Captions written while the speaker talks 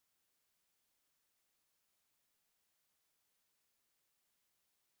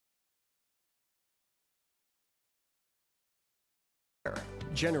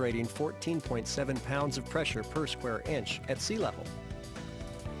generating 14.7 pounds of pressure per square inch at sea level.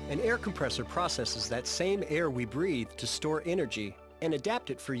 An air compressor processes that same air we breathe to store energy and adapt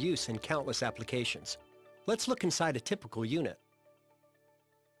it for use in countless applications. Let's look inside a typical unit.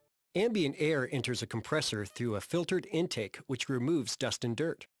 Ambient air enters a compressor through a filtered intake which removes dust and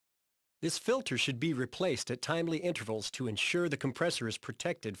dirt. This filter should be replaced at timely intervals to ensure the compressor is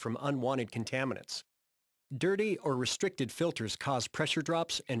protected from unwanted contaminants. Dirty or restricted filters cause pressure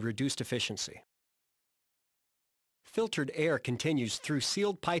drops and reduced efficiency. Filtered air continues through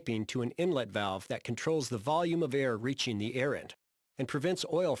sealed piping to an inlet valve that controls the volume of air reaching the air end and prevents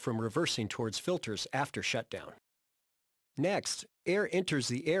oil from reversing towards filters after shutdown. Next, air enters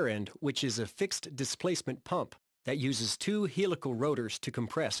the air end, which is a fixed displacement pump that uses two helical rotors to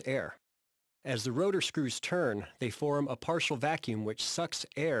compress air. As the rotor screws turn, they form a partial vacuum which sucks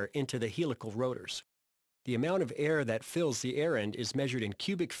air into the helical rotors. The amount of air that fills the air end is measured in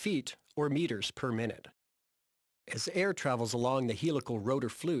cubic feet or meters per minute. As air travels along the helical rotor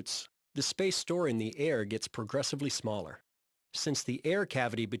flutes, the space storing the air gets progressively smaller. Since the air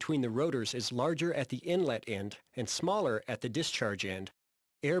cavity between the rotors is larger at the inlet end and smaller at the discharge end,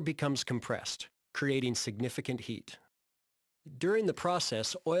 air becomes compressed, creating significant heat. During the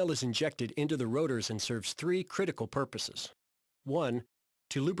process, oil is injected into the rotors and serves three critical purposes. 1.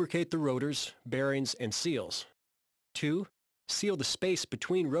 To lubricate the rotors, bearings, and seals. 2. Seal the space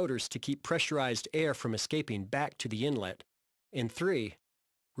between rotors to keep pressurized air from escaping back to the inlet. And 3.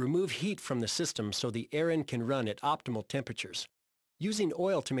 Remove heat from the system so the air end can run at optimal temperatures. Using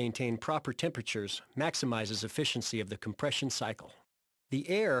oil to maintain proper temperatures maximizes efficiency of the compression cycle. The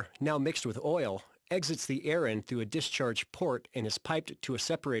air, now mixed with oil, exits the air end through a discharge port and is piped to a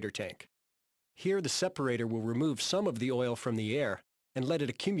separator tank. Here the separator will remove some of the oil from the air and let it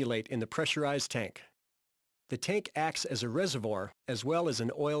accumulate in the pressurized tank. The tank acts as a reservoir as well as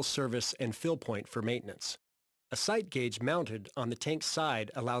an oil service and fill point for maintenance. A sight gauge mounted on the tank's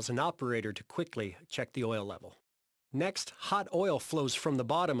side allows an operator to quickly check the oil level. Next, hot oil flows from the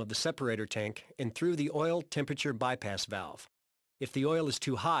bottom of the separator tank and through the oil temperature bypass valve. If the oil is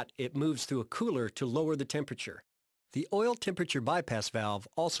too hot, it moves through a cooler to lower the temperature. The oil temperature bypass valve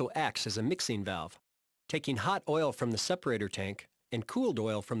also acts as a mixing valve, taking hot oil from the separator tank and cooled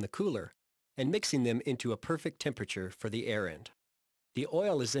oil from the cooler and mixing them into a perfect temperature for the air end. The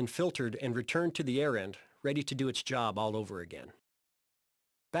oil is then filtered and returned to the air end, ready to do its job all over again.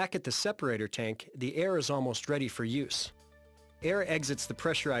 Back at the separator tank, the air is almost ready for use. Air exits the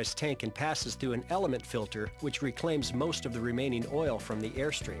pressurized tank and passes through an element filter which reclaims most of the remaining oil from the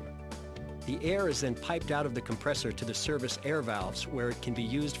airstream. The air is then piped out of the compressor to the service air valves where it can be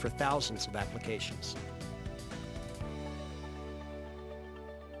used for thousands of applications.